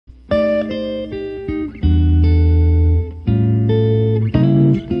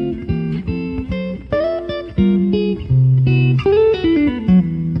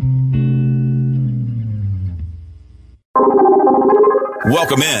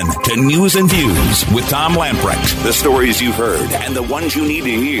Welcome in to News and Views with Tom Lamprecht. The stories you've heard and the ones you need to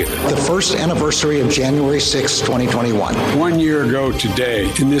hear. The first anniversary of January 6, 2021. 1 year ago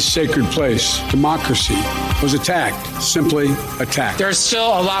today, in this sacred place, democracy was attacked, simply attacked. There's still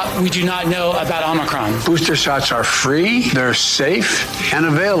a lot we do not know about Omicron. Booster shots are free, they're safe, and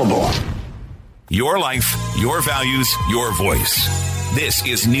available. Your life, your values, your voice. This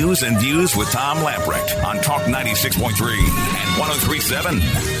is News and Views with Tom Lamprecht on Talk 96.3 and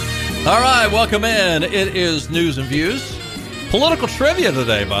 103.7. All right, welcome in. It is News and Views. Political trivia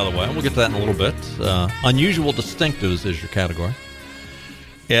today, by the way. We'll get to that in a little bit. Unusual distinctives is your category.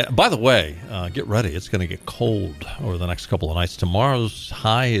 Yeah, by the way, get ready. It's going to get cold over the next couple of nights. Tomorrow's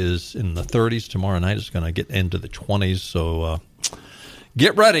high is in the 30s. Tomorrow night is going to get into the 20s. So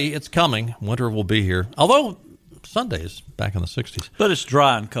get ready. It's coming. Winter will be here. Although Sunday is back in the 60s. But it's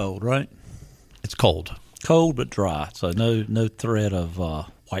dry and cold, right? It's cold. Cold but dry. So no threat of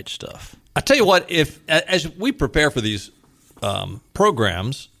white stuff. I tell you what, as we prepare for these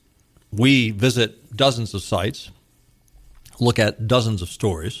programs, we visit dozens of sites, look at dozens of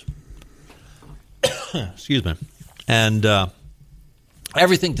stories. Excuse me. And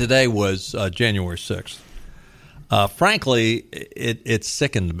everything today was January 6th. Frankly, it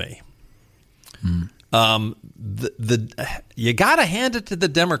sickened me. You got to hand it to the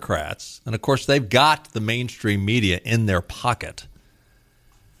Democrats, and of course they've got the mainstream media in their pocket.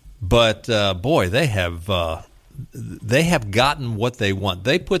 But boy, they have gotten what they want.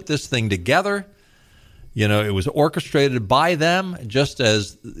 They put this thing together. You know, it was orchestrated by them, just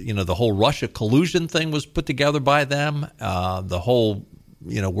as the whole Russia collusion thing was put together by them. The whole,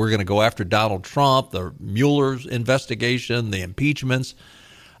 we're going to go after Donald Trump, the Mueller's investigation, the impeachments.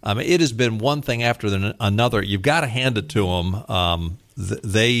 It has been one thing after another. You've got to hand it to them.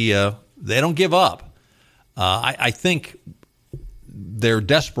 They don't give up. I think their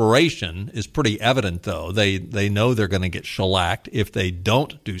desperation is pretty evident, though. They know they're going to get shellacked if they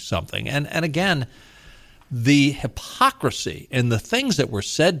don't do something. And again, the hypocrisy and the things that were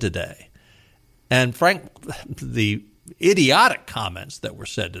said today, and the idiotic comments that were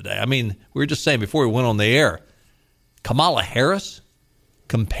said today. I mean, we were just saying before we went on the air, Kamala Harris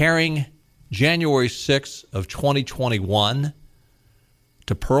comparing January 6th of 2021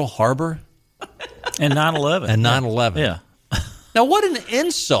 to Pearl Harbor. And 9/11. And 9/11. Yeah. Now, what an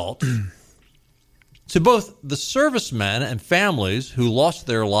insult to both the servicemen and families who lost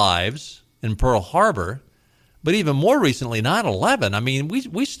their lives in Pearl Harbor, but even more recently, 9/11. I mean,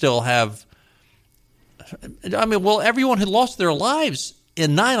 we still have, everyone who lost their lives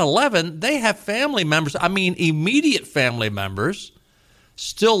in 9/11, they have family members, immediate family members,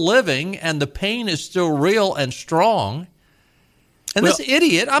 still living, and the pain is still real and strong. And this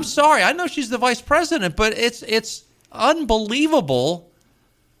idiot, I'm sorry, I know she's the vice president, but it's unbelievable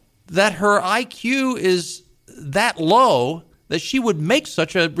that her IQ is that low that she would make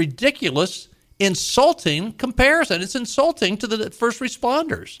such a ridiculous, insulting comparison. It's insulting to the first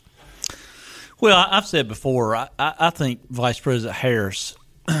responders. Well, I've said before, I think Vice President Harris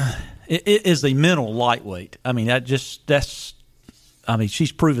is a mental lightweight.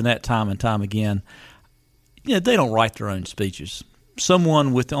 She's proven that time and time again. They don't write their own speeches.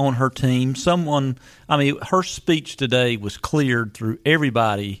 Someone on her team, her speech today was cleared through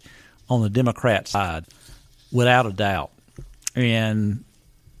everybody on the Democrat side, without a doubt. And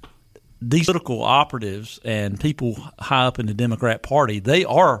these political operatives and people high up in the Democrat Party, they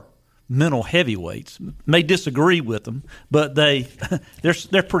are mental heavyweights. May disagree with them, but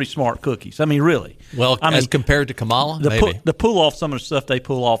they're pretty smart cookies. Really. Well, as compared to Kamala, maybe. The pull off some of the stuff they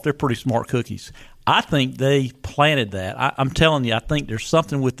pull off, they're pretty smart cookies. I think they planted that. I'm telling you, I think there's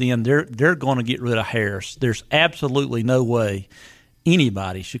something with them. They're going to get rid of Harris. There's absolutely no way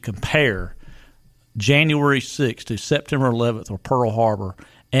anybody should compare January 6th to September 11th or Pearl Harbor.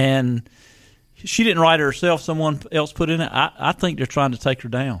 And she didn't write it herself. Someone else put in it. I think they're trying to take her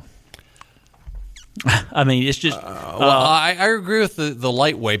down. It's just. I agree with the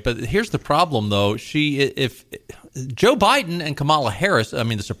lightweight, but here's the problem, though. If Joe Biden and Kamala Harris,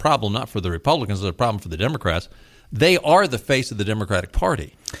 it's a problem not for the Republicans, it's a problem for the Democrats. They are the face of the Democratic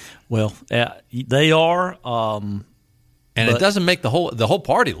Party. Well, they are, and it doesn't make the whole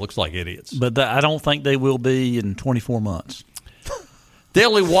party looks like idiots. But I don't think they will be in 24 months.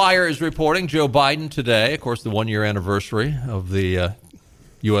 Daily Wire is reporting Joe Biden today, of course, the 1-year anniversary of the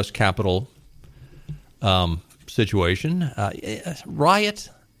U.S. Capitol situation, riot.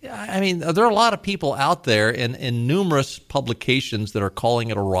 There are a lot of people out there in numerous publications that are calling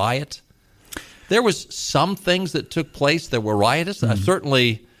it a riot. There was some things that took place that were riotous.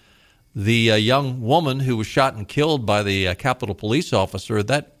 Certainly the young woman who was shot and killed by the Capitol police officer,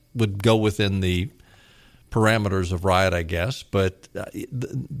 that would go within the parameters of riot, I guess. But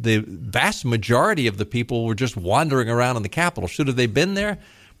the vast majority of the people were just wandering around in the Capitol. Should have they been there?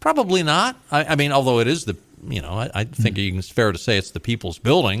 Probably not. I mean, although it is I think it's fair to say it's the people's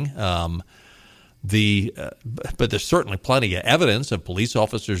building. But there's certainly plenty of evidence of police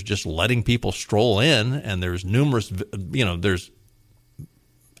officers just letting people stroll in, and there's numerous, there's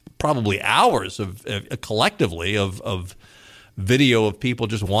probably hours of collectively of video of people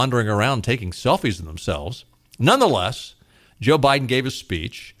just wandering around taking selfies of themselves. Nonetheless, Joe Biden gave a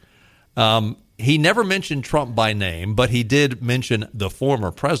speech. He never mentioned Trump by name, but he did mention the former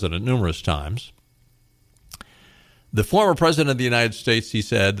president numerous times. The former president of the United States, he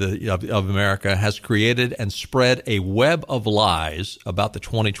said, of America, has created and spread a web of lies about the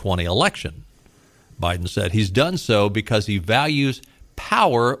 2020 election. Biden said he's done so because he values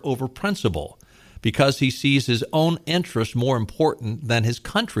power over principle, because he sees his own interest more important than his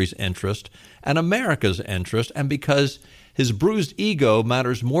country's interest and America's interest, and because his bruised ego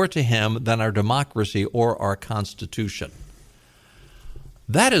matters more to him than our democracy or our Constitution.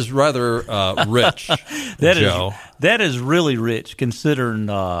 That is rather rich, Joe. That is really rich, considering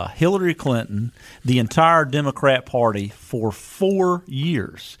Hillary Clinton, the entire Democrat Party, for 4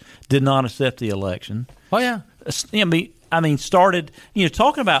 years did not accept the election. Oh, yeah. I mean, started,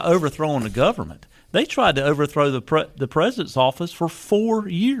 talking about overthrowing the government. They tried to overthrow the president's office for 4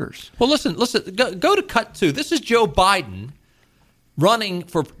 years. Well, listen. Go to cut 2. This is Joe Biden running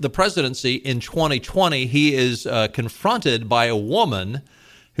for the presidency in 2020. He is confronted by a woman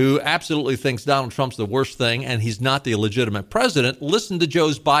who absolutely thinks Donald Trump's the worst thing and he's not the legitimate president. Listen to Joe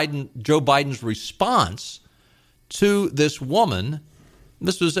Biden's response to this woman.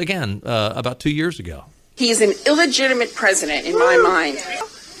 This was, again, about 2 years ago. He is an illegitimate president in my mind.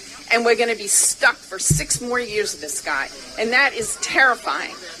 And we're going to be stuck for 6 more years with this guy. And that is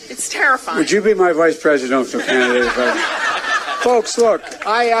terrifying. It's terrifying. Would you be my vice presidential candidate? Folks, look,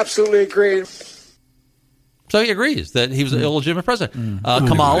 I absolutely agree. So he agrees that he was an illegitimate president.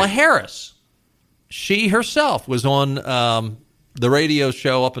 Kamala Harris, she herself was on the radio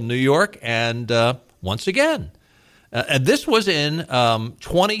show up in New York, and once again, and this was in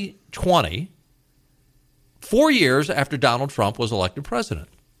 2020, 4 years after Donald Trump was elected president.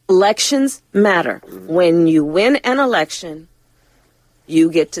 Elections matter. When you win an election,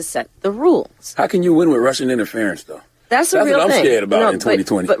 you get to set the rules. How can you win with Russian interference, though? That's a real what I'm thing. scared about in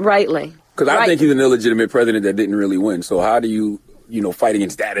 2020. But rightly. Because I think he's an illegitimate president that didn't really win. So how do you fight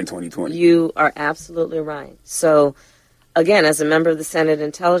against that in 2020? You are absolutely right. So, again, as a member of the Senate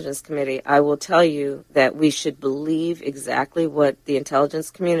Intelligence Committee, I will tell you that we should believe exactly what the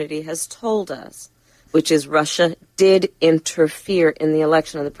intelligence community has told us, which is Russia did interfere in the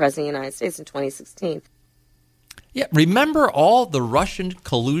election of the President of the United States in 2016. Yeah, remember all the Russian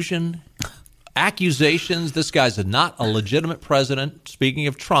collusion accusations? This guy's not a legitimate president, speaking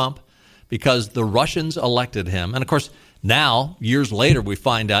of Trump, because the Russians elected him. And, of course, now, years later, we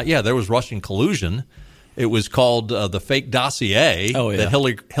find out, there was Russian collusion. It was called the fake dossier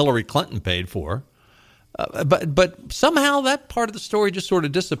that Hillary Clinton paid for. But somehow that part of the story just sort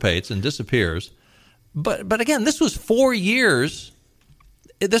of dissipates and disappears. But again, this was 4 years.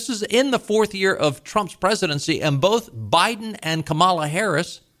 This is in the 4th year of Trump's presidency, and both Biden and Kamala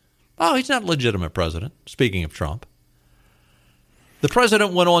Harris, he's not a legitimate president, speaking of Trump. The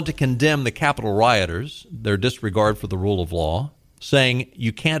president went on to condemn the Capitol rioters, their disregard for the rule of law, saying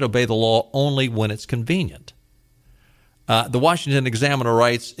you can't obey the law only when it's convenient. The Washington Examiner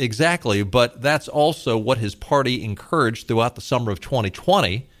writes, exactly, but that's also what his party encouraged throughout the summer of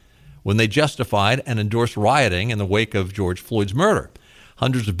 2020 when they justified and endorsed rioting in the wake of George Floyd's murder.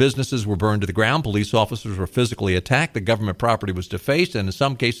 Hundreds of businesses were burned to the ground. Police officers were physically attacked. The government property was defaced and in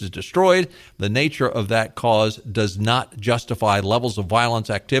some cases destroyed. The nature of that cause does not justify levels of violence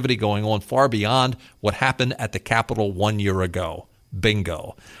activity going on far beyond what happened at the Capitol 1 year ago.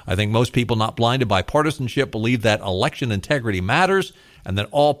 Bingo. I think most people not blinded by partisanship believe that election integrity matters and that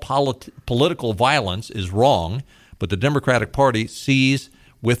all political violence is wrong. But the Democratic Party sees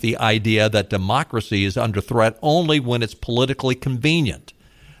with the idea that democracy is under threat only when it's politically convenient.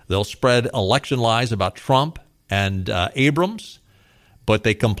 They'll spread election lies about Trump and Abrams, but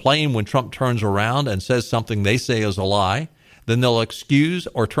they complain when Trump turns around and says something they say is a lie. Then they'll excuse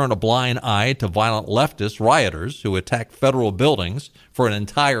or turn a blind eye to violent leftist rioters who attack federal buildings for an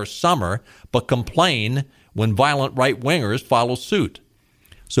entire summer, but complain when violent right-wingers follow suit.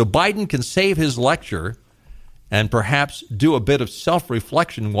 So Biden can save his lecture and perhaps do a bit of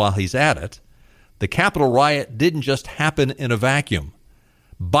self-reflection while he's at it. The Capitol riot didn't just happen in a vacuum.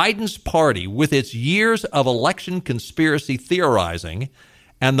 Biden's party, with its years of election conspiracy theorizing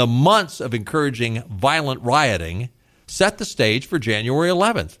and the months of encouraging violent rioting, set the stage for January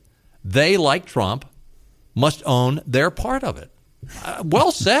 11th. They, like Trump, must own their part of it.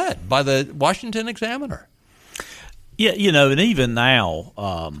 Well said by the Washington Examiner. Yeah, and even now,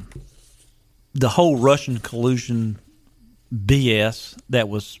 the whole Russian collusion BS that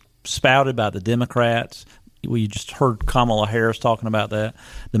was spouted by the Democrats, we just heard Kamala Harris talking about that.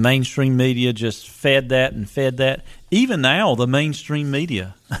 The mainstream media just fed that and fed that. Even now, the mainstream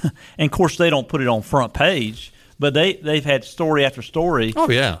media, and of course they don't put it on front page, but they've had story after story. Oh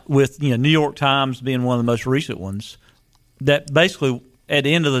yeah, with New York Times being one of the most recent ones. That basically, at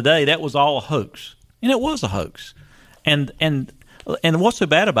the end of the day, that was all a hoax, and it was a hoax. And what's so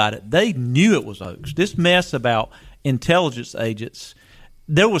bad about it? They knew it was a hoax. This mess about intelligence agents,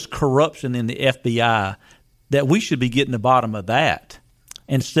 there was corruption in the FBI. That we should be getting the bottom of that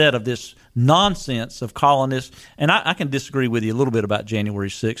instead of this nonsense of calling this. And I can disagree with you a little bit about January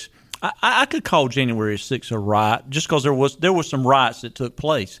 6th. I could call January 6th a riot just because there was some riots that took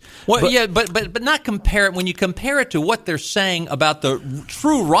place. Well, but not compare it when you compare it to what they're saying about the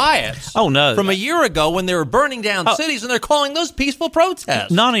true riots. Oh no, from a year ago when they were burning down cities and they're calling those peaceful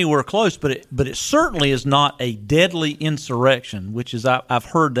protests. Not anywhere close, but it certainly is not a deadly insurrection, which is I've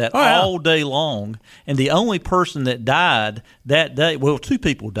heard that all day long. And the only person that died that day, well, two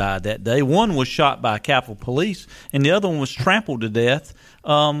people died that day. One was shot by Capitol Police, and the other one was trampled to death.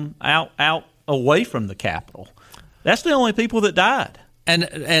 Out away from the Capitol. That's the only people that died. And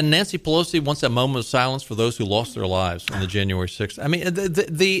Nancy Pelosi wants a moment of silence for those who lost their lives on the January 6th. I mean,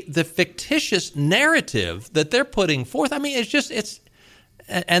 the fictitious narrative that they're putting forth. I mean, it's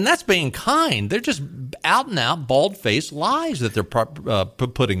and that's being kind. They're just out and out, bald faced lies that they're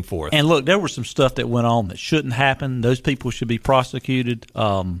putting forth. And look, there was some stuff that went on that shouldn't happen. Those people should be prosecuted.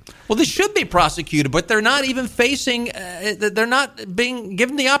 Well, they should be prosecuted, but they're not even facing. They're not being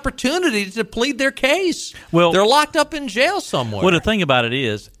given the opportunity to plead their case. Well, they're locked up in jail somewhere. Well, the thing about it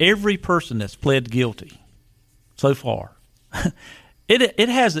is, every person that's pled guilty so far. It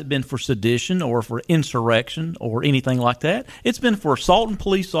hasn't been for sedition or for insurrection or anything like that. It's been for assaulting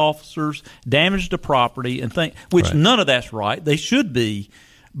police officers, damage to property, and things, which none of that's right. They should be.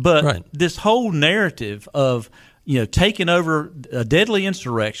 But this whole narrative of taking over a deadly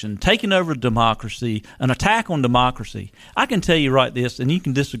insurrection, taking over democracy, an attack on democracy, I can tell you this, and you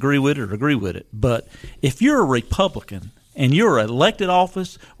can disagree with it or agree with it, but if you're a Republican and you're elected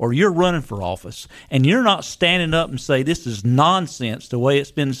office or you're running for office and you're not standing up and say this is nonsense the way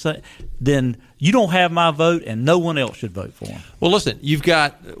it's been said, then you don't have my vote and no one else should vote for him. Well, listen, you've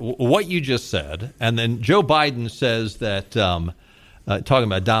got what you just said, and then Joe Biden says that, talking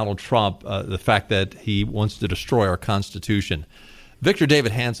about Donald Trump, the fact that he wants to destroy our Constitution. Victor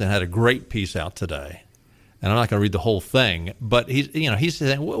David Hanson had a great piece out today, and I'm not going to read the whole thing, but he's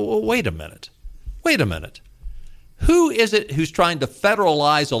saying, wait a minute. Who is it who's trying to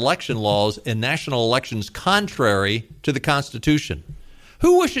federalize election laws in national elections contrary to the Constitution?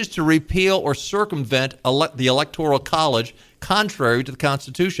 Who wishes to repeal or circumvent the Electoral College contrary to the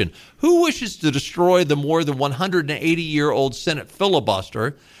Constitution? Who wishes to destroy the more than 180-year-old Senate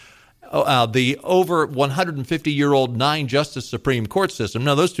filibuster, the over 150-year-old 9-justice Supreme Court system?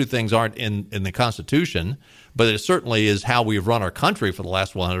 Now, those two things aren't in the Constitution, but it certainly is how we've run our country for the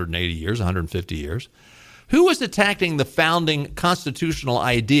last 180 years, 150 years. Who is attacking the founding constitutional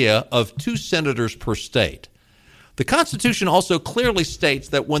idea of 2 senators per state? The Constitution also clearly states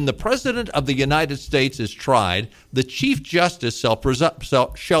that when the President of the United States is tried, the Chief Justice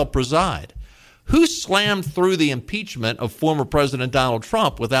shall preside. Who slammed through the impeachment of former President Donald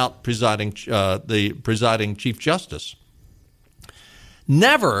Trump without the presiding Chief Justice?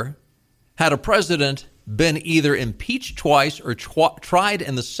 Never had a president been either impeached twice or tried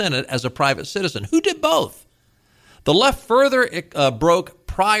in the Senate as a private citizen. Who did both? The left further broke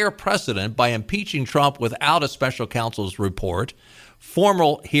prior precedent by impeaching Trump without a special counsel's report,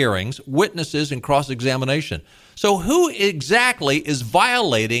 formal hearings, witnesses, and cross-examination. So who exactly is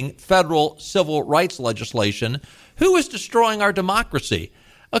violating federal civil rights legislation? Who is destroying our democracy?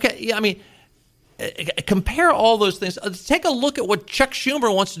 Okay, I mean, compare all those things. Take a look at what Chuck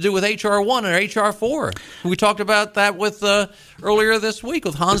Schumer wants to do with H.R. 1 and H.R. 4. We talked about that with earlier this week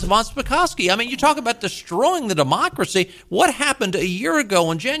with Hans von Spakovsky. I mean, you talk about destroying the democracy. What happened a year ago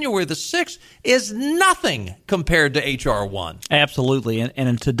on January the 6th is nothing compared to H.R. 1. Absolutely. And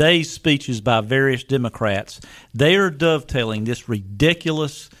in today's speeches by various Democrats, they are dovetailing this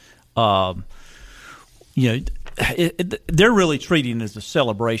ridiculous, they're really treating it as a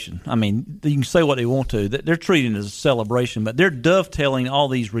celebration. I mean, you can say what they want to. They're treating it as a celebration, but they're dovetailing all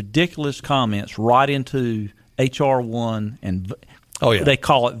these ridiculous comments right into H.R. 1 and they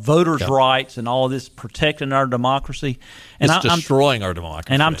call it voters' rights and all of this protecting our democracy. And it's destroying our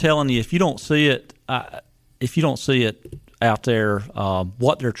democracy. And I'm telling you, if you don't see it out there,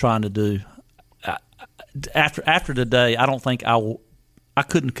 what they're trying to do, after today, I don't think I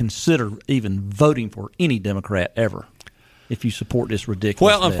couldn't consider even voting for any Democrat ever if you support this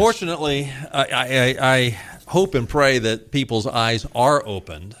ridiculous mess. Unfortunately, I hope and pray that people's eyes are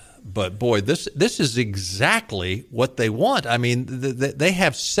opened. But, boy, this is exactly what they want. I mean, they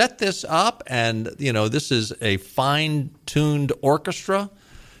have set this up, and, this is a fine-tuned orchestra.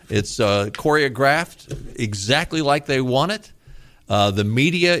 It's choreographed exactly like they want it. The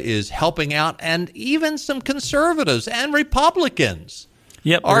media is helping out, and even some conservatives and Republicans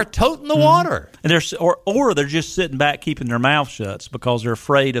are toting the water. And they're just sitting back keeping their mouth shut because they're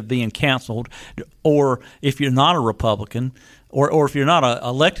afraid of being canceled. Or if you're not a Republican, or if you're not an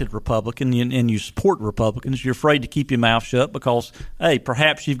elected Republican and you support Republicans, you're afraid to keep your mouth shut because, hey,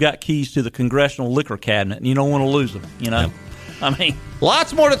 perhaps you've got keys to the congressional liquor cabinet and you don't want to lose them, Yep. I mean,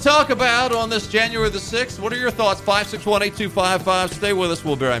 lots more to talk about on this January the 6th. What are your thoughts? 561-8255. Stay with us.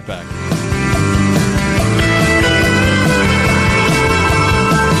 We'll be right back.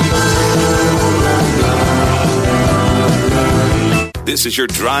 This is your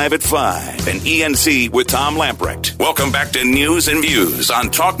Drive at 5 and ENC with Tom Lamprecht. Welcome back to News and Views on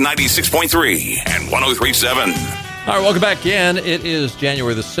Talk 96.3 and 103.7. All right, welcome back in. It is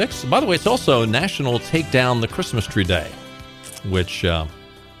January the 6th. By the way, it's also National Take Down the Christmas Tree Day, which the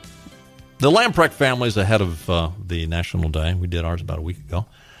Lamprecht family is ahead of the National Day. We did ours about a week ago.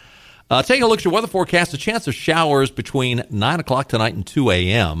 Taking a look at your weather forecast, a chance of showers between 9 o'clock tonight and 2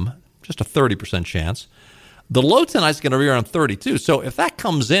 a.m., just a 30% chance. The low tonight is going to be around 32. So if that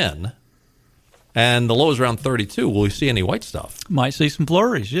comes in and the low is around 32, will we see any white stuff? Might see some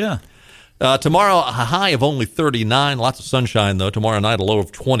flurries, yeah. Tomorrow, a high of only 39. Lots of sunshine, though. Tomorrow night, a low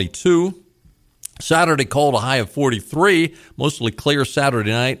of 22. Saturday, cold, a high of 43. Mostly clear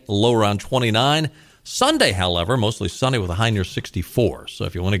Saturday night, a low around 29. Sunday, however, mostly sunny with a high near 64. So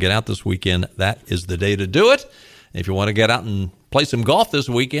if you want to get out this weekend, that is the day to do it. If you want to get out and play some golf this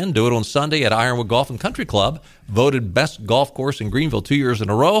weekend, do it on Sunday at Ironwood Golf and Country Club. Voted best golf course in Greenville 2 years in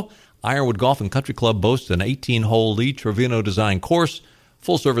a row. Ironwood Golf and Country Club boasts an 18-hole Lee Trevino design course,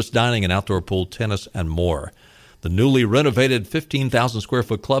 full-service dining and outdoor pool, tennis, and more. The newly renovated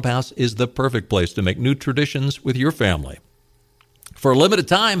 15,000-square-foot clubhouse is the perfect place to make new traditions with your family. For a limited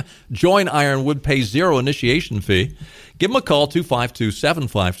time, join Ironwood, pay zero initiation fee. Give them a call,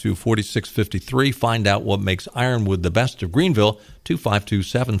 252-752-4653. Find out what makes Ironwood the best of Greenville,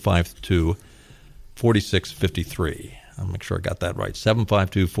 252-752-4653. I'll make sure I got that right,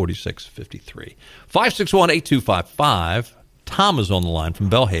 752-4653. 561-8255. Tom is on the line from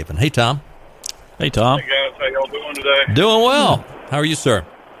Bellhaven. Hey, Tom. Hey, Tom. Hey, guys. How y'all doing today? Doing well. How are you, sir?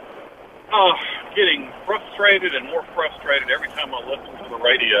 Getting frustrated and more frustrated every time I listen to the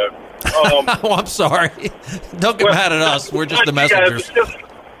radio. Oh, I'm sorry. Don't get mad at us. We're just the messengers. Guys,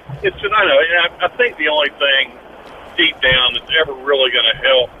 it's just, I know, and I think the only thing deep down that's ever really going to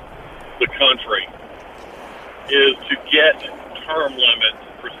help the country is to get term limits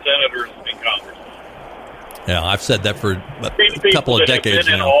for senators and congressmen. Yeah, I've said that for a couple of decades now. People that have been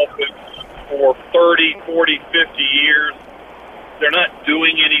in office for 30, 40, 50 years, they're not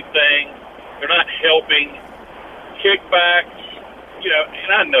doing anything. They're not helping. Kickbacks, and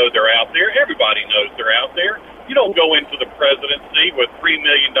I know they're out there. Everybody knows they're out there. You don't go into the presidency with $3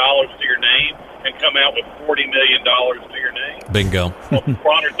 million to your name and come out with $40 million to your name. Bingo.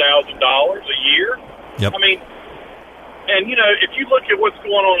 $400,000 a year. Yep. I mean, and, if you look at what's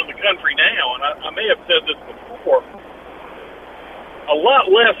going on in the country now, and I may have said this before, a lot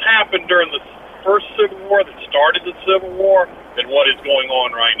less happened during the first Civil War that started the Civil War than what is going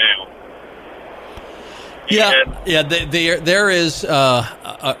on right now. There is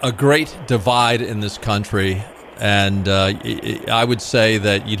a great divide in this country, and I would say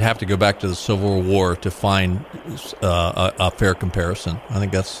that you'd have to go back to the Civil War to find a fair comparison. I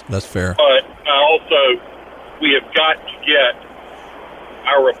think that's fair. But also, we have got to get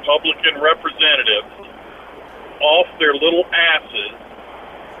our Republican representatives off their little asses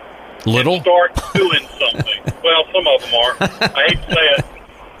and start doing something. Well, some of them are. I hate to say it.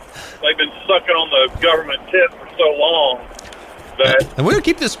 They've been sucking on the government tit for so long that... And we're going to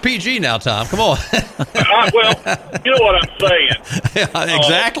keep this PG now, Tom. Come on. Well, you know what I'm saying. Yeah,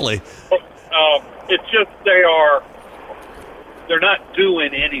 exactly. It's just they're not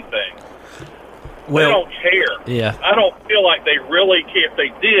doing anything. Well, they don't care. Yeah. I don't feel like they really care. If they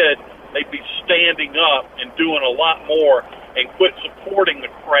did, they'd be standing up and doing a lot more and quit supporting the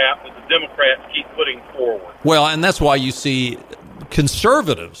crap that the Democrats keep putting forward. Well, and that's why you see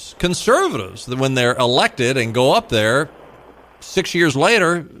conservatives, when they're elected and go up there 6 years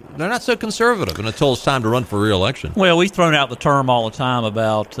later, they're not so conservative until it's time to run for re-election. Well, we've thrown out the term all the time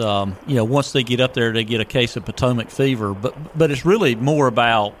about, once they get up there, they get a case of Potomac fever. But it's really more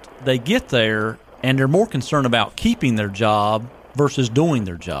about they get there and they're more concerned about keeping their job versus doing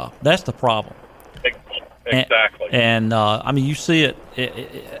their job. That's the problem. Exactly. And you see it.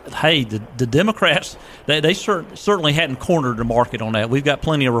 Hey, the Democrats, they certainly hadn't cornered the market on that. We've got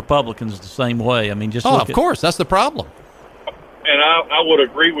plenty of Republicans the same way. Of course, that's the problem. And I would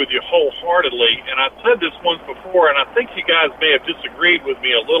agree with you wholeheartedly. And I've said this once before, and I think you guys may have disagreed with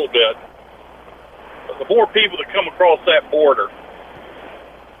me a little bit. But the more people that come across that border,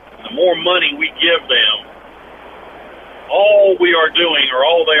 the more money we give them, all we are doing or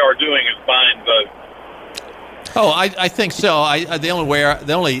all they are doing is buying votes. Oh, I think so.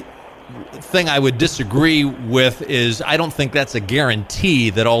 The only thing I would disagree with is I don't think that's a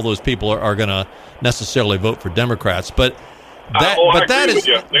guarantee that all those people are going to necessarily vote for Democrats. But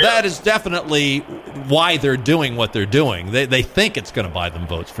that is definitely why they're doing what they're doing. They think it's going to buy them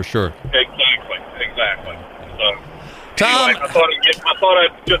votes for sure. Exactly. So, Tom, anyway, I thought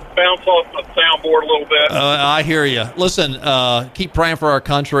I'd just bounce off the soundboard a little bit. I hear you. Listen, keep praying for our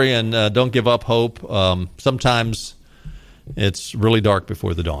country and don't give up hope. Sometimes it's really dark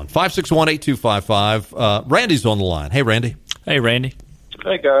before the dawn. 561-8255. Randy's on the line. Hey, Randy. Hey, Randy.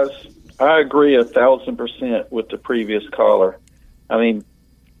 Hey, guys. I agree 1,000% with the previous caller.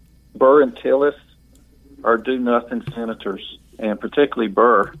 Burr and Tillis are do-nothing senators, and particularly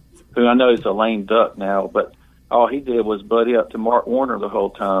Burr, who I know is a lame duck now, but all he did was buddy up to Mark Warner the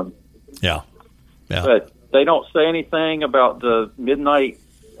whole time. Yeah. But they don't say anything about the midnight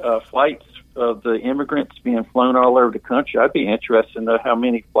flights of the immigrants being flown all over the country. I'd be interested to know how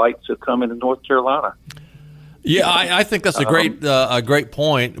many flights have come into North Carolina. Yeah, I think that's a great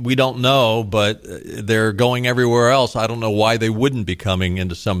point. We don't know, but they're going everywhere else. I don't know why they wouldn't be coming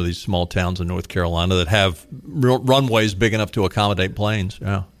into some of these small towns in North Carolina that have runways big enough to accommodate planes.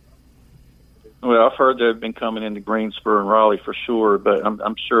 Yeah. Well, I've heard they've been coming into Greensboro and Raleigh for sure, but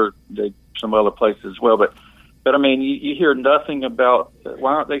I'm sure some other places as well. But you hear nothing about.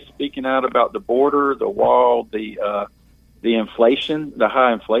 Why aren't they speaking out about the border, the wall, the inflation, the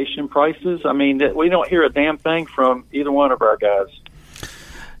high inflation prices? We don't hear a damn thing from either one of our guys.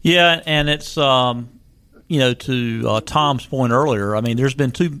 Yeah, and it's to Tom's point earlier. There's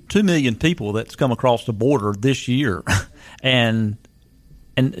been 2 million people that's come across the border this year, and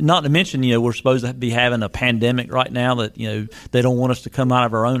not to mention, we're supposed to be having a pandemic right now that, they don't want us to come out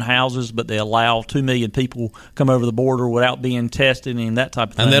of our own houses, but they allow 2 million people come over the border without being tested and that type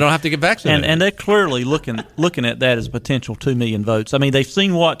of thing. And they don't have to get vaccinated. And they're clearly looking at that as potential 2 million votes. They've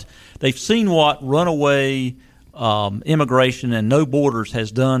seen what runaway immigration and no borders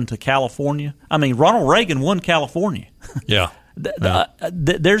has done to California. Ronald Reagan won California. Yeah.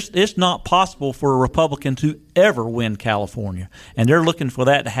 It's not possible for a Republican to ever win California, and they're looking for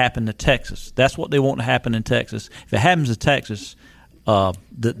that to happen to Texas. That's what they want to happen in Texas. If it happens to Texas,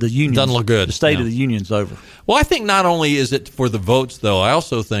 the union doesn't look good. The State of the Union's over. Well, I think not only is it for the votes, though, I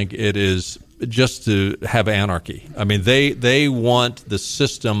also think it is just to have anarchy. They want the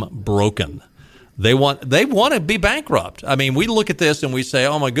system broken. They want to be bankrupt. We look at this and we say,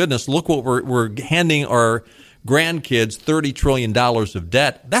 "Oh my goodness, look what we're handing our grandkids $30 trillion of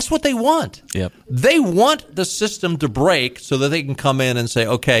debt." That's what they want. Yep. They want the system to break so that they can come in and say,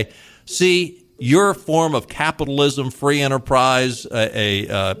 okay, see, your form of capitalism, free enterprise,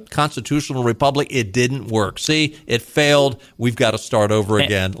 a constitutional republic, it didn't work. See, it failed. We've got to start over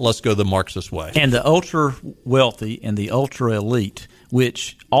again. Let's go the Marxist way. And the ultra wealthy and the ultra elite,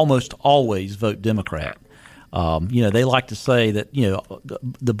 which almost always vote Democrat. They like to say that,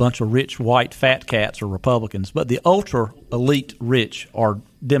 the bunch of rich, white, fat cats are Republicans, but the ultra-elite rich are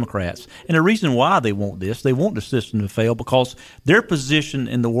Democrats. And the reason why they want the system to fail, because their position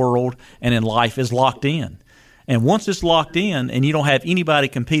in the world and in life is locked in. And once it's locked in and you don't have anybody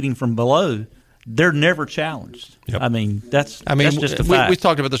competing from below, they're never challenged. Yep. That's just a fact. We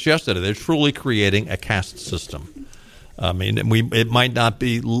talked about this yesterday. They're truly creating a caste system. It might not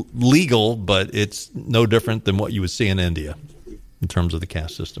be legal, but it's no different than what you would see in India in terms of the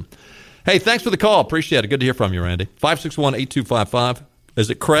caste system. Hey, thanks for the call. Appreciate it. Good to hear from you, Randy. 561-8255. Is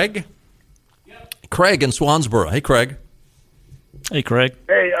it Craig? Yep. Craig in Swansboro. Hey, Craig. Hey, Craig.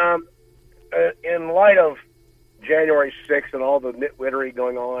 Hey, in light of January 6th and all the nitwittery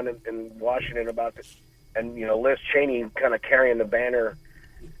going on in Washington about and Liz Cheney kind of carrying the banner.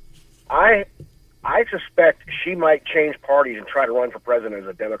 I suspect she might change parties and try to run for president as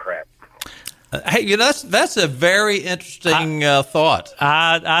a Democrat. Hey, that's a very interesting thought.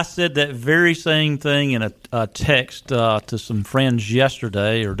 I said that very same thing in a text to some friends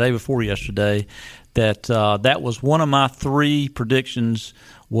yesterday or day before yesterday. That was one of my 3 predictions.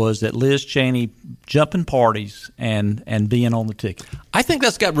 Was that Liz Cheney jumping parties and being on the ticket? I think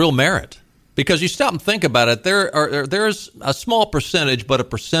that's got real merit. Because you stop and think about it, there's a small percentage, but a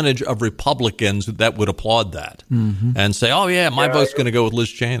percentage of Republicans that would applaud that and say, "Oh yeah, my vote's going to go with Liz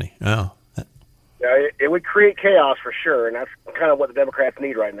Cheney." Yeah, it would create chaos for sure, and that's kind of what the Democrats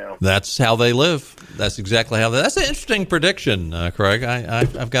need right now. That's how they live. That's exactly how. That's an interesting prediction, Craig.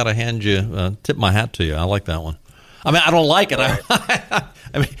 I've got to tip my hat to you. I like that one. I mean, I don't like it.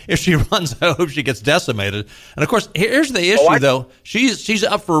 I mean, if she runs, I hope she gets decimated. And of course, here's the issue, though. She's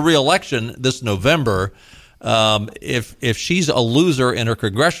up for re-election this November. If she's a loser in her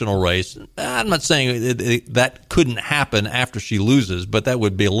congressional race, I'm not saying that couldn't happen after she loses, but that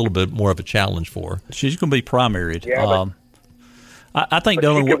would be a little bit more of a challenge for her. She's going to be primaried. Yeah, I think she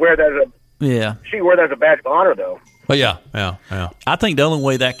could wear that she could wear that as a badge of honor, though. But yeah. I think the only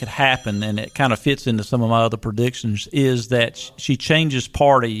way that could happen, and it kind of fits into some of my other predictions, is that she changes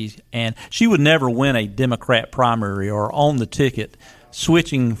parties, and she would never win a Democrat primary or on the ticket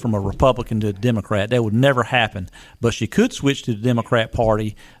switching from a Republican to a Democrat. That would never happen. But she could switch to the Democrat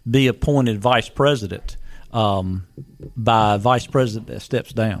Party, be appointed vice president by a vice president that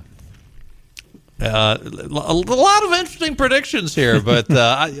steps down. A lot of interesting predictions here, but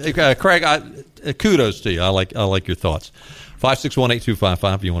Craig, kudos to you. I like your thoughts.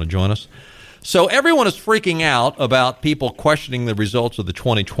 561-8255 if you want to join us. So everyone is freaking out about people questioning the results of the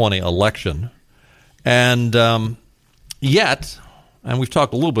 2020 election, and yet, and we've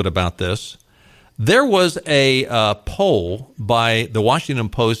talked a little bit about this, there was a poll by the Washington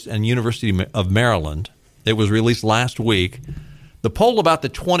Post and University of Maryland. It was released last week. The poll about the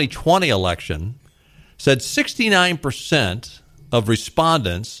 2020 election said 69% of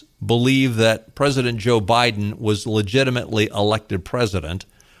respondents believe that President Joe Biden was legitimately elected president,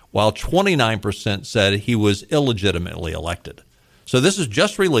 while 29% said he was illegitimately elected. So this is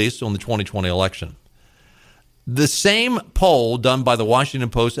just released on the 2020 election. The same poll done by the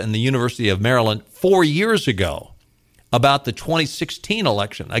Washington Post and the University of Maryland 4 years ago about the 2016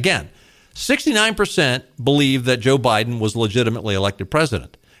 election. Again, 69% believe that Joe Biden was legitimately elected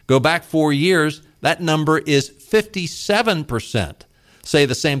president. Go back 4 years, that number is 57%. Say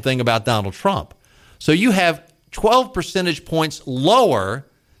the same thing about Donald Trump. So you have 12 percentage points lower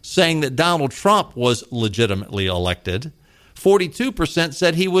saying that Donald Trump was legitimately elected. 42%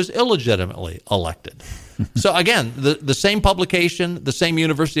 said he was illegitimately elected. So again, the same publication, the same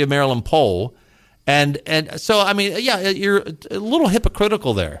University of Maryland poll. And so, I mean, yeah, you're a little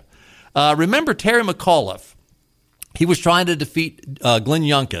hypocritical there. Remember Terry McAuliffe. He was trying to defeat Glenn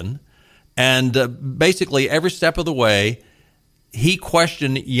Youngkin, and basically every step of the way, he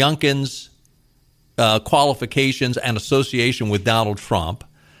questioned Youngkin's qualifications and association with Donald Trump.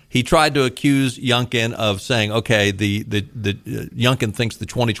 He tried to accuse Youngkin of saying, okay, the Youngkin thinks the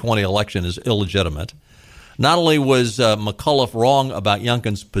 2020 election is illegitimate. Not only was McAuliffe wrong about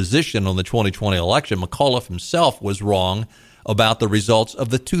Youngkin's position on the 2020 election, McAuliffe himself was wrong about the results of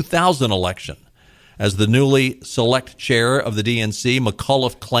the 2000 election. As the newly select chair of the DNC,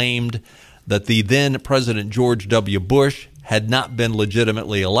 McAuliffe claimed that the then President George W. Bush had not been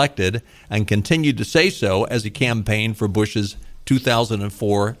legitimately elected and continued to say so as he campaigned for Bush's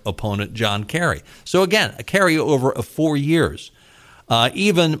 2004 opponent, John Kerry. So again, a carryover of 4 years.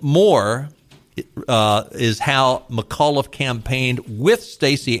 Even more is how McAuliffe campaigned with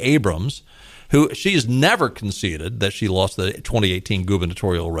Stacey Abrams, who she has never conceded that she lost the 2018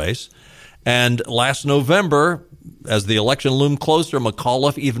 gubernatorial race. And last November, as the election loomed closer,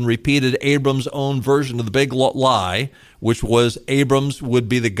 McAuliffe even repeated Abrams' own version of the big lie, which was Abrams would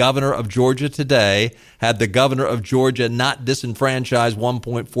be the governor of Georgia today had the governor of Georgia not disenfranchised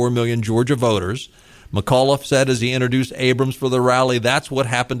 1.4 million Georgia voters. McAuliffe said as he introduced Abrams for the rally, that's what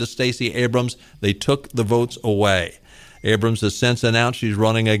happened to Stacey Abrams. They took the votes away. Abrams has since announced she's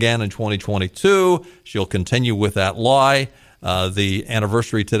running again in 2022. She'll continue with that lie. The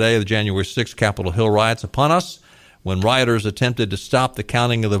anniversary today of the January 6th Capitol Hill riots upon us. When rioters attempted to stop the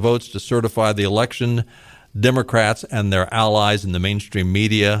counting of the votes to certify the election, Democrats and their allies in the mainstream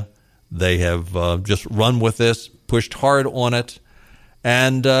media, they have just run with this, pushed hard on it.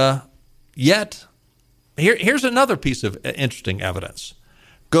 And yet, here's another piece of interesting evidence.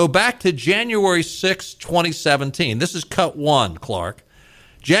 Go back to January 6, 2017. This is cut one, Clark.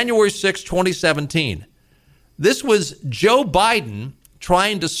 January 6, 2017. This was Joe Biden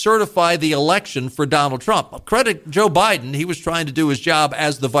trying to certify the election for Donald Trump. Credit Joe Biden. He was trying to do his job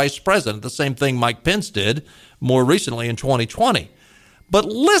as the vice president, the same thing Mike Pence did more recently in 2020. But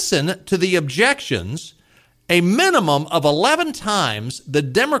listen to the objections. A minimum of 11 times, the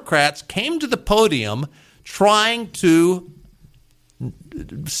Democrats came to the podium trying to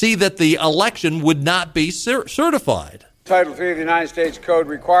see that the election would not be certified. Title III of the United States Code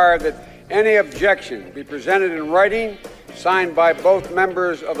required that any objection be presented in writing, signed by both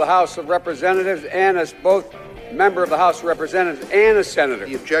members of the House of Representatives and as both member of the House of Representatives and a senator.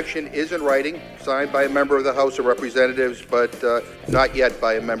 The objection is in writing, signed by a member of the House of Representatives, but not yet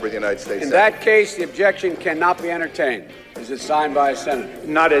by a member of the United States In Senate. that case, the objection cannot be entertained. Is it signed by a senator?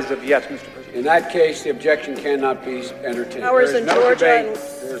 Not as of yet, Mr. President. In that case, the objection cannot be entertained. Powers in Georgia.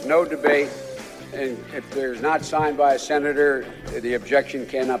 There's no debate. And if there's not signed by a senator, the objection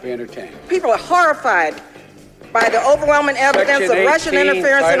cannot be entertained. People are horrified by the overwhelming evidence Section of Russian 18,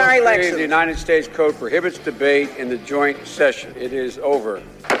 interference in Title our 3 elections. of the United States Code prohibits debate in the joint session. It is over.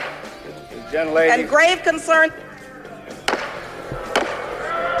 The gentlelady. And grave concern.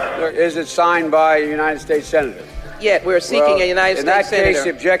 Is it signed by a United States senator? Yet we're seeking a United States senator. In that case,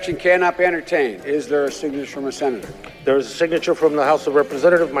 the objection cannot be entertained. Is there a signature from a senator? There is a signature from the House of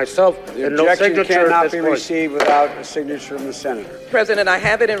Representatives, myself, The and no objection signature cannot at be this point. received without a signature from the senator. President, I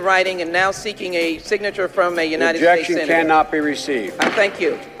have it in writing and now seeking a signature from a United The States objection senator. cannot be received. I thank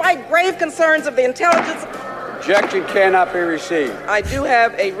you. Despite grave concerns of the intelligence, Objection cannot be received. I do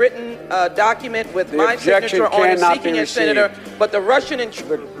have a written document with The my objection signature on it cannot seeking be a senator, received. but the Russian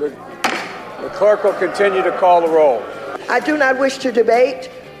The clerk will continue to call the roll. I do not wish to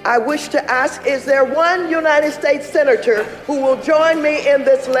debate. I wish to ask, is there one United States senator who will join me in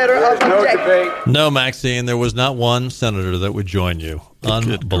this letter of objection? No, Maxine, there was not one senator that would join you.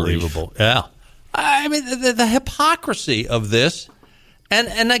 Unbelievable. Yeah. I mean, the hypocrisy of this.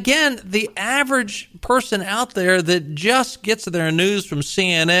 And again, the average person out there that just gets their news from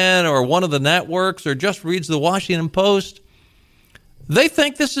CNN or one of the networks or just reads the Washington Post, they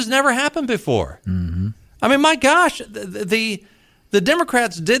think this has never happened before. Mm-hmm. I mean, my gosh, the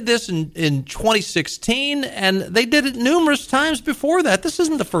Democrats did this in 2016, and they did it numerous times before that. This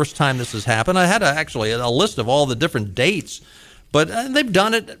isn't the first time this has happened. I had actually a list of all the different dates, but they've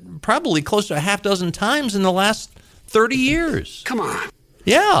done it probably close to a half dozen times in the last 30 years. Come on.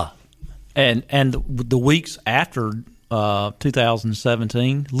 Yeah. And the weeks after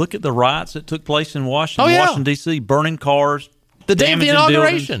 2017, look at the riots that took place in Washington, D.C., burning cars. The day of the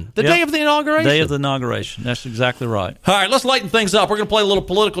inauguration. Day of the inauguration. Day of the inauguration. That's exactly right. All right, let's lighten things up. We're going to play a little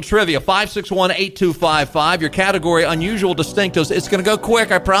political trivia. 561-8255. Your category, unusual distinctives. It's going to go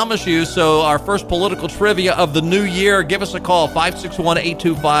quick, I promise you. So our first political trivia of the new year. Give us a call,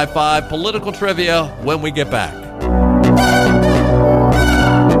 561-8255. Political trivia when we get back.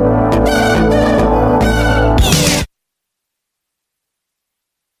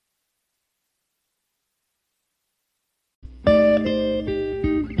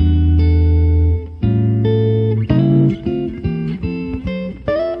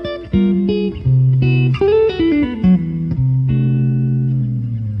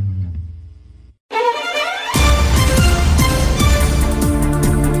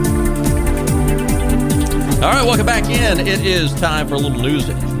 Welcome back in. It is time for a little news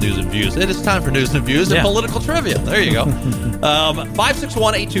and views. It is time for news and views and political trivia. There you go.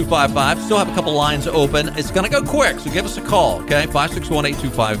 561-8255. Still have a couple lines open. It's going to go quick, so give us a call, okay?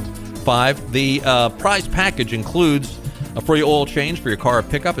 561-8255. The prize package includes a free oil change for your car or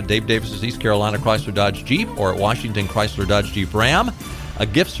pickup at Dave Davis's East Carolina Chrysler Dodge Jeep or at Washington Chrysler Dodge Jeep Ram. A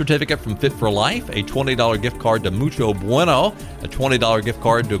gift certificate from Fit for Life, a $20 gift card to Mucho Bueno, a $20 gift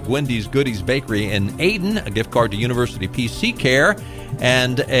card to Gwendy's Goodies Bakery in Ayden, a gift card to University PC Care,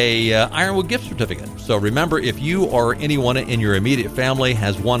 and a Ironwood gift certificate. So remember, if you or anyone in your immediate family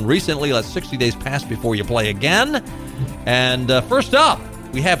has won recently, let 60 days pass before you play again. And first up,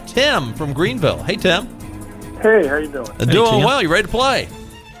 we have Tim from Greenville. Hey, Tim. Hey, how you doing? Doing well. You ready to play?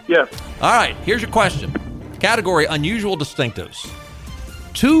 Yes. All right, here's your question. Category, unusual distinctives.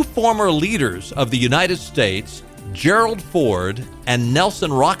 Two former leaders of the United States, Gerald Ford and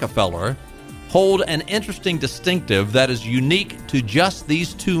Nelson Rockefeller, hold an interesting distinctive that is unique to just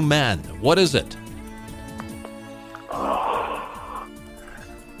these two men. What is it?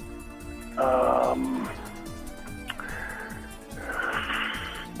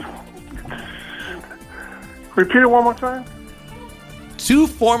 Repeat it one more time. Two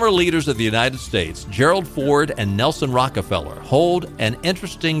former leaders of the United States, Gerald Ford and Nelson Rockefeller, hold an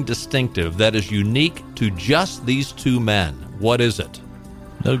interesting distinctive that is unique to just these two men. What is it?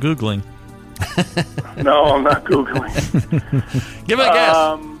 No Googling. No, I'm not Googling. Give it a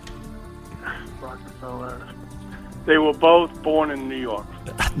guess. Rockefeller. They were both born in New York.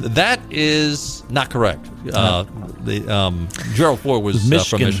 That is not correct. Gerald Ford was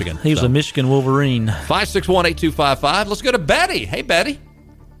from Michigan. He was a Michigan Wolverine. 561-8255. Let's go to Betty. Hey, Betty.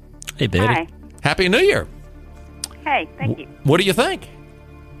 Hey, Betty. Hi. Happy New Year. Hey, thank you. What do you think?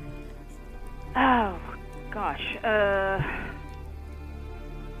 Oh, gosh. I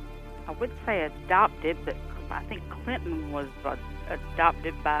would say adopted, but I think Clinton was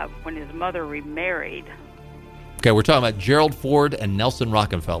adopted by when his mother remarried. Okay, we're talking about Gerald Ford and Nelson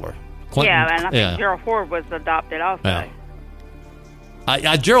Rockefeller. Clinton, yeah, and I think Gerald Ford was adopted also.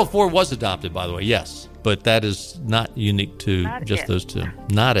 Yeah. Gerald Ford was adopted, by the way, yes. But that is not unique to those two.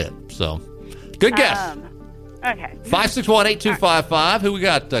 Not it. So, good guess. Okay. 561-8255. Who we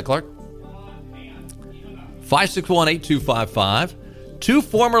got, Clark? 561-8255. Two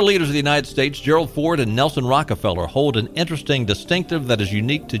former leaders of the United States, Gerald Ford and Nelson Rockefeller, hold an interesting distinctive that is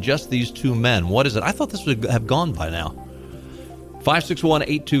unique to just these two men. What is it? I thought this would have gone by now.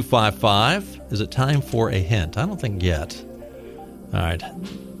 561-8255. Is it time for a hint? I don't think yet. All right.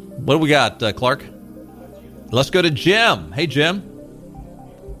 What do we got, Clark? Let's go to Jim. Hey, Jim.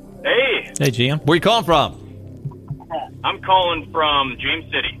 Hey. Hey, Jim. Where you calling from? I'm calling from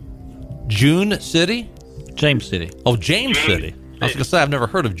James City. June City? James City. Oh, James City. I was going to say, I've never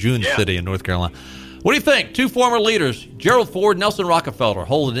heard of June City in North Carolina. What do you think? Two former leaders, Gerald Ford, Nelson Rockefeller,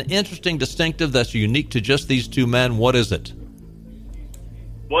 hold an interesting distinctive that's unique to just these two men. What is it?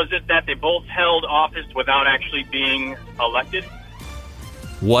 Was it that they both held office without actually being elected?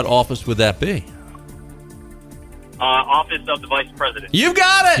 What office would that be? Office of the Vice President. You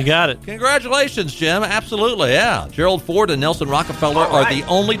got it! You got it. Congratulations, Jim. Absolutely, yeah. Gerald Ford and Nelson Rockefeller are the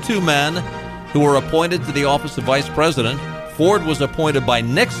only two men who were appointed to the office of Vice President. Ford was appointed by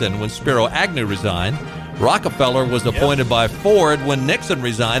Nixon when Spiro Agnew resigned. Rockefeller was appointed by Ford when Nixon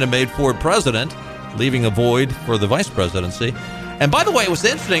resigned and made Ford president, leaving a void for the vice presidency. And by the way, what's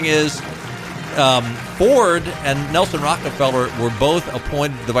interesting is Ford and Nelson Rockefeller were both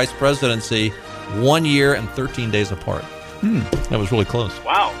appointed to the vice presidency 1 year and 13 days apart. That was really close.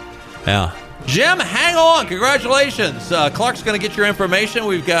 Wow. Yeah. Jim, hang on. Congratulations. Clark's going to get your information.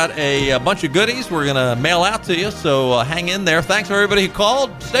 We've got a bunch of goodies we're going to mail out to you, so hang in there. Thanks for everybody who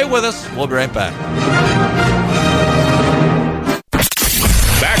called. Stay with us. We'll be right back.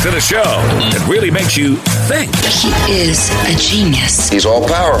 Back to the show that really makes you think. He is a genius. He's all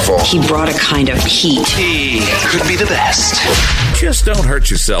powerful. He brought a kind of heat. He could be the best. Just don't hurt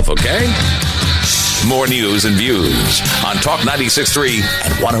yourself, okay? More news and views on Talk 96.3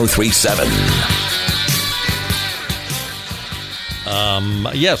 and 103.7.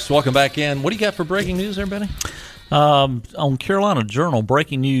 Yes, welcome back in. What do you got for breaking news there, Benny? On Carolina Journal,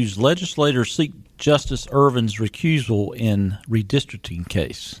 breaking news, legislators seek Justice Irvin's recusal in redistricting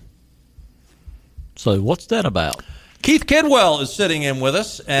case. So what's that about? Keith Kidwell is sitting in with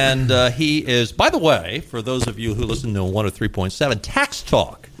us, and he is, by the way, for those of you who listen to 103.7, Tax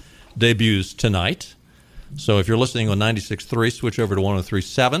Talk debuts tonight. So if you're listening on 96.3, switch over to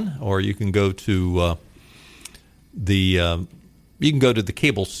 103.7, or you can go to the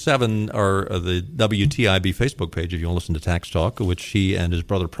Cable 7 or the WTIB Facebook page if you want to listen to Tax Talk, which he and his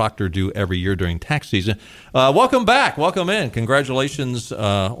brother Proctor do every year during tax season. Welcome back. Welcome in. Congratulations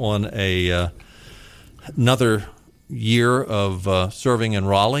on another year of serving in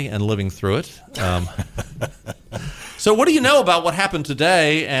Raleigh and living through it. So what do you know about what happened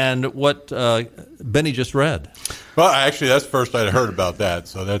today and what Benny just read? Well, actually, that's the first I'd heard about that,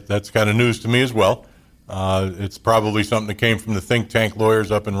 so that's kind of news to me as well. It's probably something that came from the think tank lawyers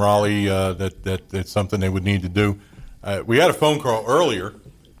up in Raleigh that's something they would need to do. We had a phone call earlier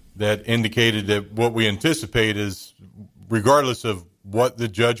that indicated that what we anticipate is, regardless of what the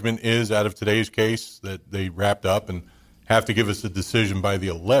judgment is out of today's case that they wrapped up and have to give us a decision by the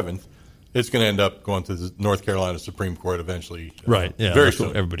 11th, it's going to end up going to the North Carolina Supreme Court eventually. Right. Yeah. Very That's soon.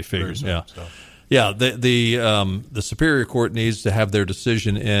 what everybody figures. Very soon, Yeah. so. Yeah. The Superior Court needs to have their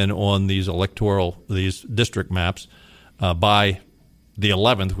decision in on these these district maps by the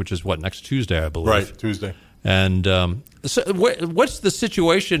 11th, which is next Tuesday, I believe. Right. Tuesday. And so what's the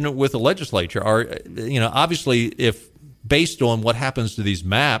situation with the legislature? Obviously, if based on what happens to these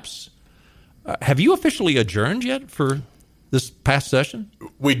maps, have you officially adjourned yet for this past session?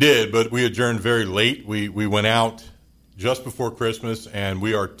 We did, but we adjourned very late. We went out just before Christmas, and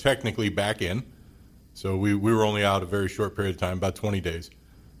we are technically back in. So we were only out a very short period of time, about 20 days.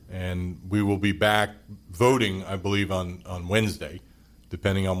 And we will be back voting, I believe, on Wednesday,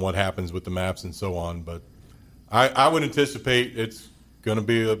 depending on what happens with the maps and so on. But I would anticipate it's going to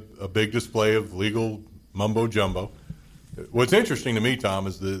be a big display of legal mumbo jumbo. What's interesting to me, Tom,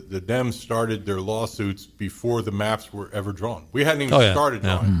 is the Dems started their lawsuits before the maps were ever drawn. We hadn't even started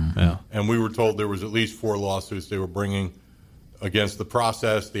drawing, and we were told there was at least 4 lawsuits they were bringing against the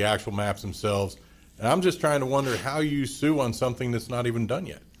process, the actual maps themselves. And I'm just trying to wonder how you sue on something that's not even done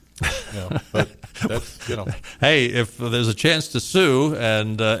yet. But that's, Hey, if there's a chance to sue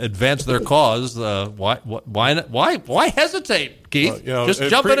and advance their cause, why hesitate, Keith? Just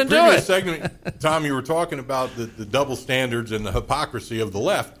jump in and do it. Segment, Tom, you were talking about the double standards and the hypocrisy of the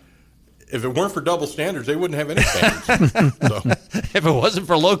left. If it weren't for double standards, they wouldn't have any standards. If it wasn't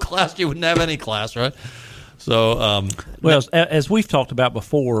for low class, you wouldn't have any class, right? So, as we've talked about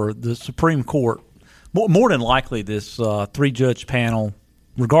before, the Supreme Court, more than likely, this 3-judge panel,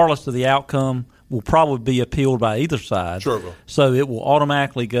 regardless of the outcome, will probably be appealed by either side. Sure will. So it will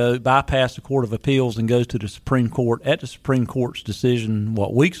automatically bypass the Court of Appeals and goes to the Supreme Court at the Supreme Court's decision,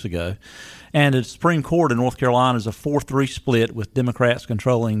 weeks ago. And the Supreme Court in North Carolina is a 4-3 split with Democrats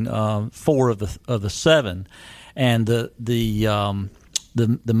controlling 4 of the 7. And the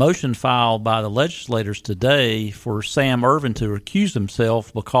motion filed by the legislators today for Sam Ervin to recuse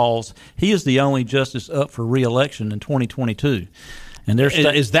himself because he is the only justice up for re-election in 2022. And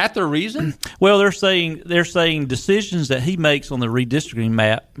is that the reason? Well, they're saying decisions that he makes on the redistricting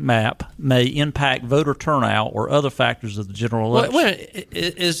map may impact voter turnout or other factors of the general election.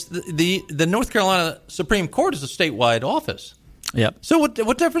 Is the North Carolina Supreme Court is a statewide office? Yep. So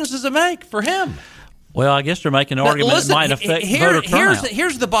what difference does it make for him? Well, I guess they're making an argument it might affect voter turnout.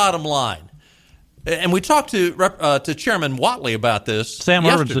 Here's the bottom line, and we talked to Chairman Whatley about this. Sam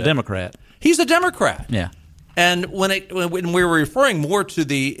Ervin's a Democrat. He's a Democrat. Yeah. And when we were referring more to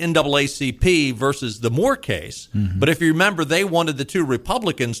the NAACP versus the Moore case, but if you remember, they wanted the 2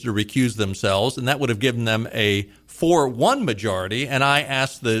 Republicans to recuse themselves, and that would have given them a 4-1 majority. And I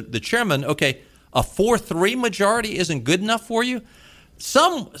asked the chairman, okay, a 4-3 majority isn't good enough for you?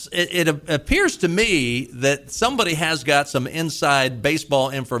 It appears to me that somebody has got some inside baseball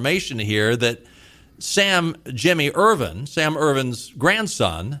information here that Sam Ervin's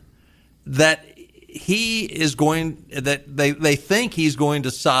grandson, that they think he's going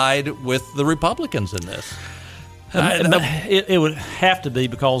to side with the Republicans in this. It would have to be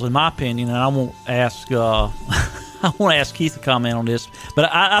because, in my opinion, and I won't ask Keith to comment on this, but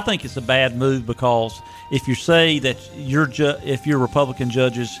I think it's a bad move because if you say that if you're Republican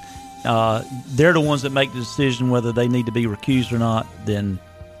judges, they're the ones that make the decision whether they need to be recused or not, then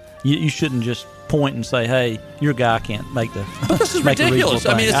you shouldn't just point and say, "Hey, your guy can't make the." But this is ridiculous.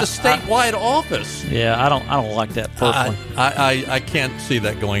 I mean, it's a statewide office. Yeah, I don't like that personally. I can't see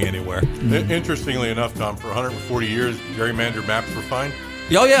that going anywhere. Interestingly enough, Tom, for 140 years, gerrymandered maps were fine.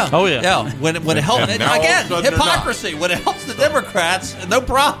 Oh yeah. When it helps, again, hypocrisy. When it helps the Democrats, no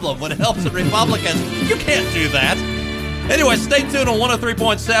problem. When it helps the Republicans, you can't do that. Anyway, stay tuned on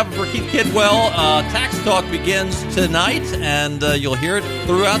 103.7 for Keith Kidwell. Tax Talk begins tonight, and you'll hear it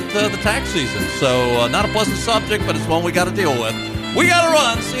throughout the tax season. So not a pleasant subject, but it's one we got to deal with. We got to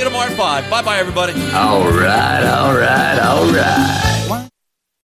run. See you tomorrow at 5. Bye-bye, everybody. All right.